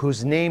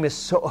whose name is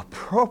so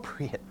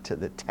appropriate to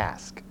the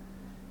task.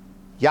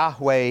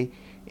 Yahweh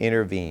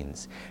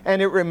intervenes.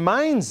 And it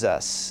reminds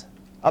us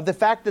of the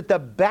fact that the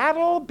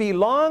battle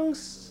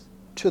belongs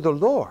to the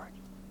Lord,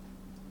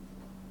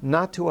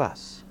 not to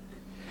us.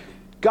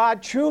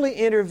 God truly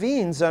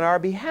intervenes on our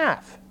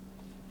behalf.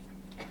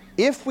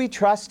 If we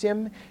trust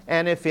Him,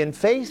 and if in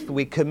faith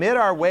we commit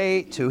our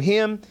way to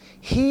Him,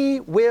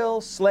 He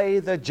will slay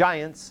the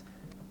giants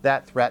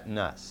that threaten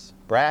us.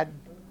 Brad?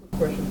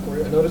 Question for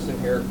you. I noticed in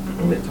here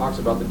it talks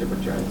about the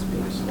different giants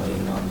being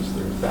slain.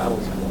 Obviously, there's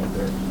battles involved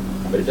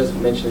there, but it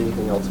doesn't mention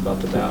anything else about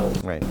the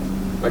battles. Right.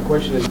 My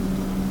question is,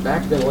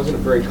 back then, wasn't it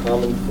very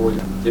common for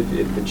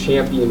if the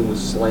champion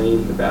was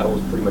slain, the battle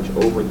was pretty much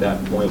over at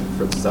that point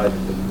for the side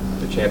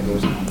that the champion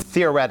was?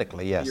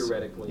 Theoretically, yes.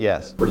 Theoretically,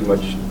 yes. Pretty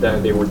much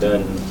that they were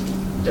done.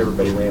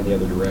 Everybody ran the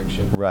other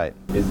direction. Right.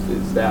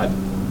 Is that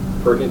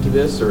pertinent to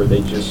this, or are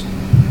they just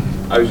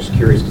I was just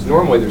curious, because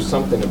normally there's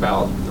something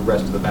about the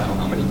rest of the battle,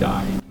 how many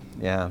die.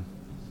 Yeah.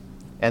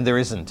 And there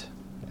isn't,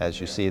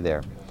 as you see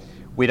there.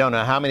 We don't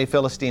know how many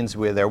Philistines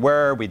there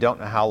were. We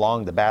don't know how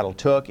long the battle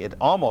took. It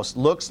almost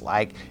looks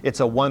like it's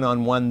a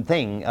one-on-one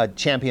thing, a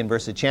champion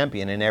versus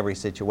champion in every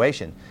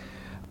situation.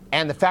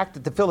 And the fact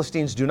that the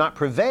Philistines do not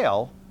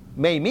prevail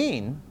may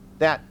mean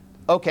that,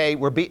 okay,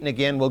 we're beaten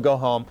again, we'll go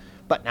home,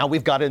 but now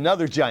we've got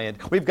another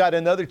giant, we've got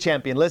another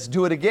champion, let's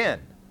do it again.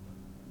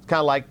 It's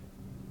kind of like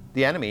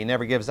the enemy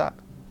never gives up.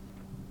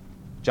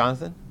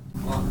 Jonathan?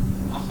 Well,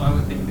 also I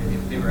would think that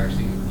if they were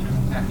actually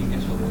attacking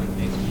Israel, they would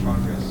make some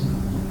progress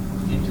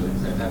into it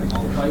instead of having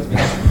all the fights being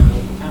in the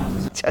local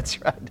towns.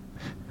 That's right.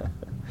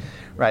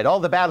 Right, all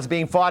the battles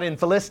being fought in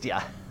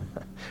Philistia.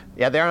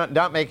 Yeah, they're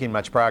not making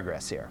much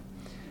progress here.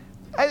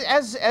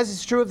 As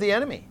is true of the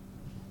enemy.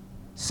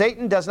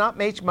 Satan does not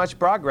make much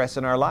progress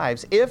in our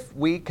lives if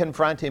we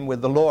confront him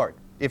with the Lord,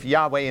 if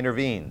Yahweh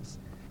intervenes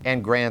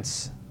and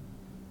grants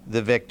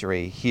the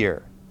victory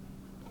here.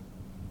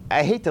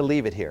 I hate to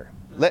leave it here.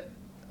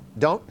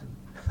 Don't?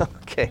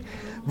 Okay.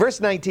 Verse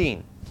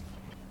 19.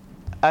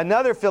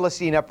 Another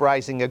Philistine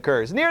uprising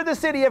occurs near the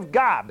city of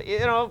Gob.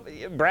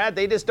 Brad,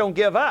 they just don't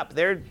give up.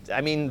 They're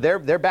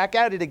back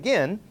at it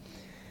again.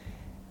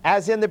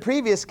 As in the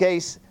previous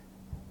case,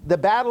 the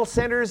battle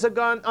centers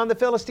on the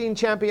Philistine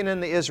champion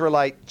and the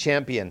Israelite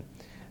champion.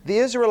 The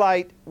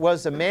Israelite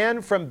was a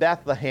man from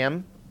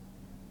Bethlehem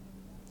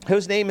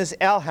whose name is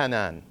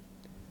Elhanan,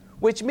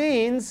 which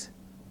means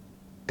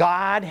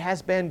God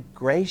has been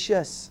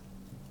gracious.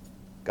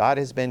 God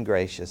has been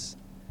gracious.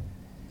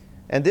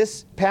 And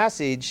this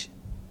passage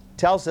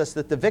tells us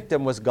that the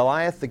victim was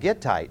Goliath the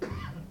Gittite.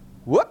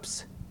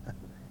 Whoops!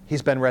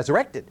 He's been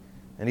resurrected,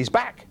 and he's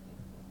back.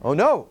 Oh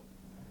no!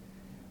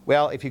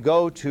 Well, if you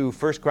go to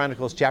 1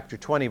 Chronicles chapter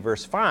 20,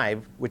 verse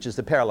 5, which is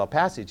the parallel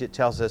passage, it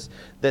tells us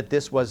that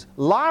this was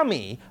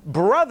Lami,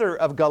 brother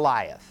of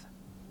Goliath.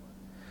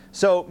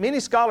 So many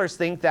scholars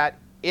think that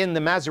in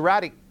the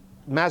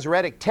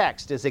Masoretic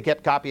text, as they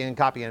kept copying and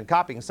copying and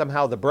copying,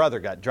 somehow the brother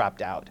got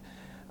dropped out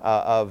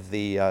of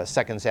the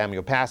 2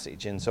 Samuel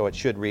passage. And so it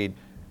should read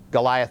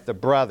Goliath the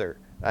brother.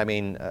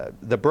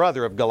 The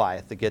brother of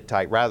Goliath the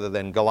Gittite rather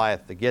than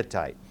Goliath the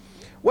Gittite.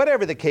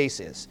 Whatever the case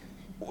is,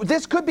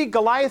 this could be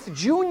Goliath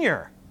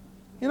Jr.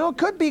 It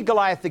could be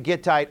Goliath the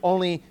Gittite,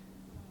 only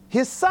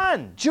his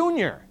son,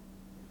 Junior.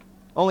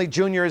 Only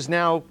Junior is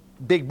now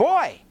big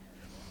boy.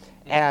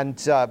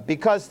 And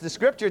because the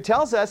scripture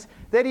tells us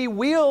that he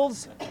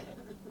wields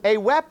a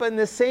weapon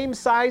the same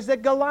size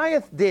that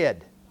Goliath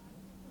did.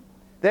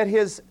 That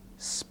his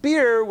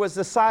spear was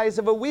the size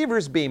of a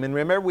weaver's beam. And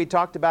remember, we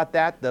talked about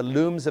that, the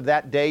looms of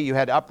that day. You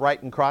had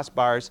upright and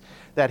crossbars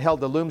that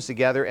held the looms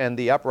together, and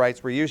the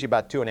uprights were usually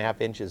about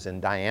 2.5 inches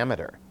in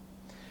diameter.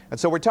 And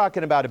so we're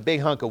talking about a big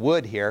hunk of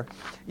wood here.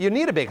 You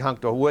need a big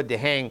hunk of wood to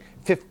hang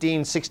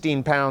 15,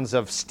 16 pounds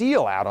of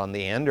steel out on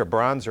the end, or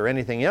bronze, or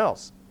anything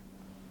else.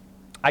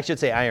 I should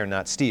say iron,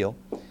 not steel.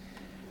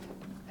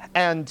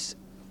 And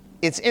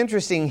it's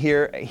interesting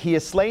here, he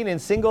is slain in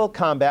single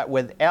combat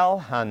with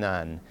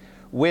Elhanan.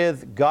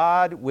 With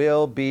God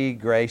will be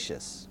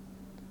gracious.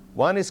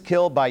 One is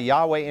killed by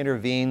Yahweh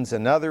intervenes,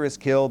 another is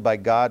killed by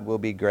God will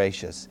be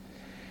gracious.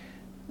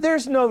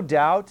 There's no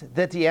doubt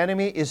that the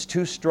enemy is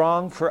too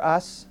strong for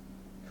us.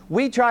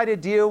 We try to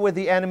deal with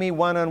the enemy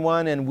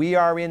one-on-one and we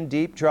are in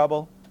deep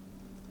trouble.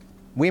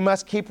 We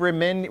must keep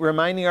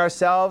reminding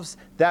ourselves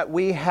that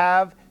we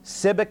have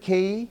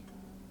Sibaki,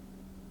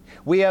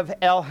 we have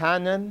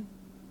Elhanan.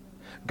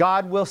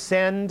 God will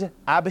send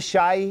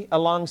Abishai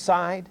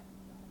alongside.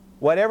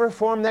 Whatever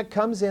form that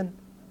comes in,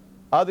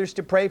 others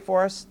to pray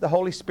for us, the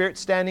Holy Spirit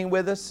standing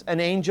with us, an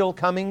angel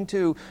coming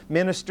to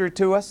minister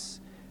to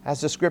us,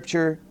 as the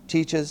scripture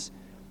teaches,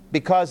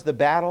 because the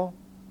battle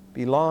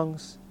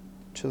belongs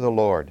to the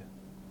Lord.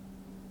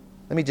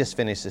 Let me just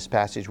finish this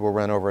passage. We'll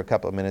run over a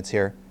couple of minutes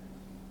here.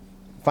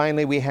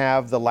 Finally, we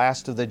have the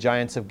last of the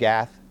giants of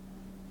Gath,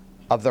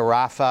 of the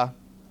Rapha.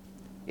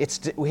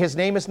 His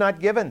name is not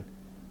given.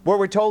 Where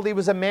we're told he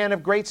was a man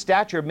of great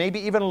stature, maybe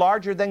even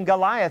larger than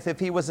Goliath. If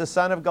he was the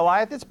son of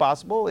Goliath, it's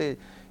possible,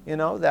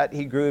 that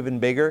he grew even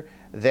bigger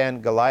than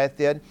Goliath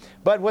did.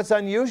 But what's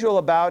unusual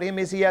about him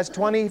is he has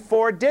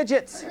 24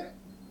 digits.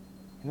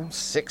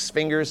 6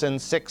 fingers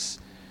and 6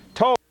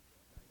 toes.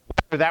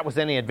 Whether that was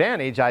any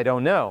advantage, I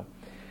don't know.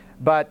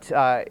 But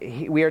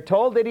we are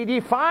told that he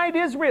defied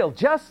Israel,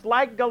 just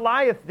like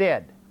Goliath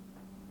did.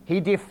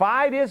 He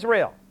defied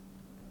Israel.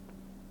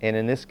 And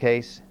in this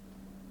case,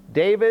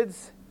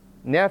 David's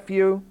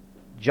nephew,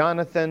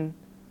 Jonathan,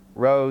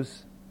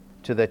 rose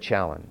to the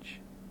challenge.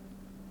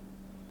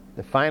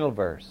 The final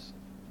verse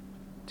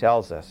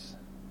tells us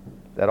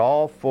that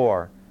all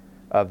 4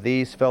 of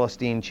these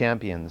Philistine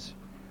champions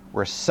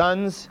were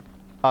sons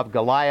of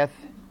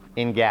Goliath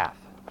in Gath,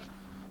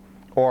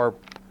 or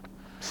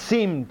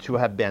seemed to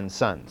have been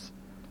sons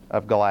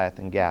of Goliath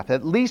in Gath.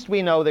 At least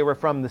we know they were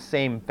from the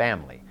same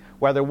family.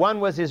 Whether one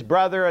was his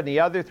brother and the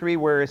other 3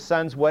 were his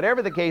sons,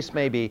 whatever the case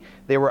may be,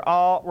 they were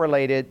all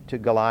related to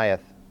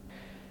Goliath.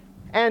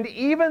 And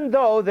even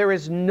though there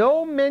is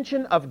no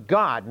mention of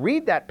God,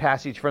 read that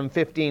passage from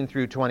 15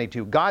 through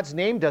 22. God's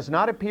name does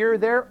not appear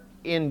there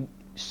in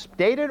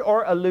stated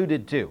or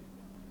alluded to.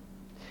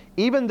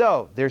 Even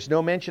though there's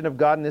no mention of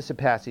God in this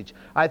passage,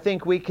 I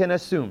think we can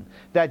assume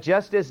that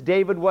just as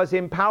David was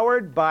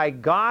empowered by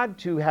God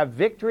to have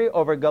victory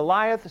over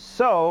Goliath,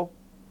 so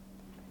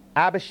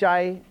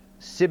Abishai,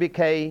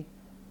 Sibbecai,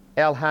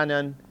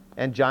 Elhanan,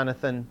 and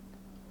Jonathan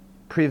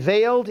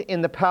prevailed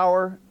in the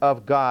power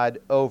of God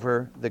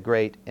over the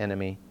great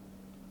enemy.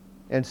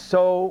 And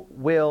so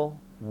will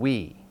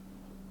we,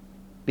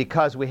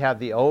 because we have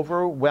the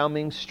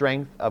overwhelming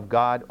strength of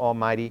God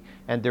Almighty,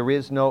 and there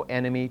is no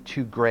enemy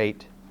too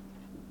great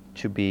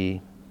to be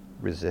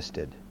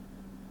resisted.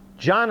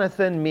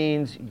 Jonathan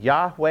means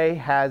Yahweh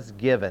has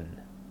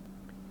given.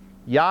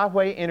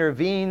 Yahweh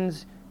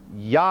intervenes.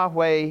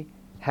 Yahweh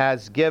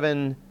has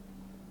given.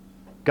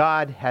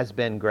 God has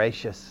been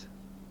gracious.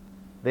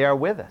 They are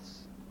with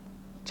us.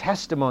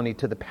 Testimony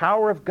to the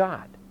power of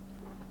God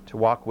to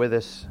walk with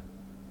us.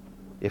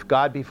 If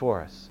God be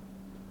for us,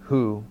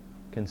 who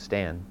can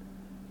stand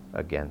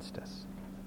against us?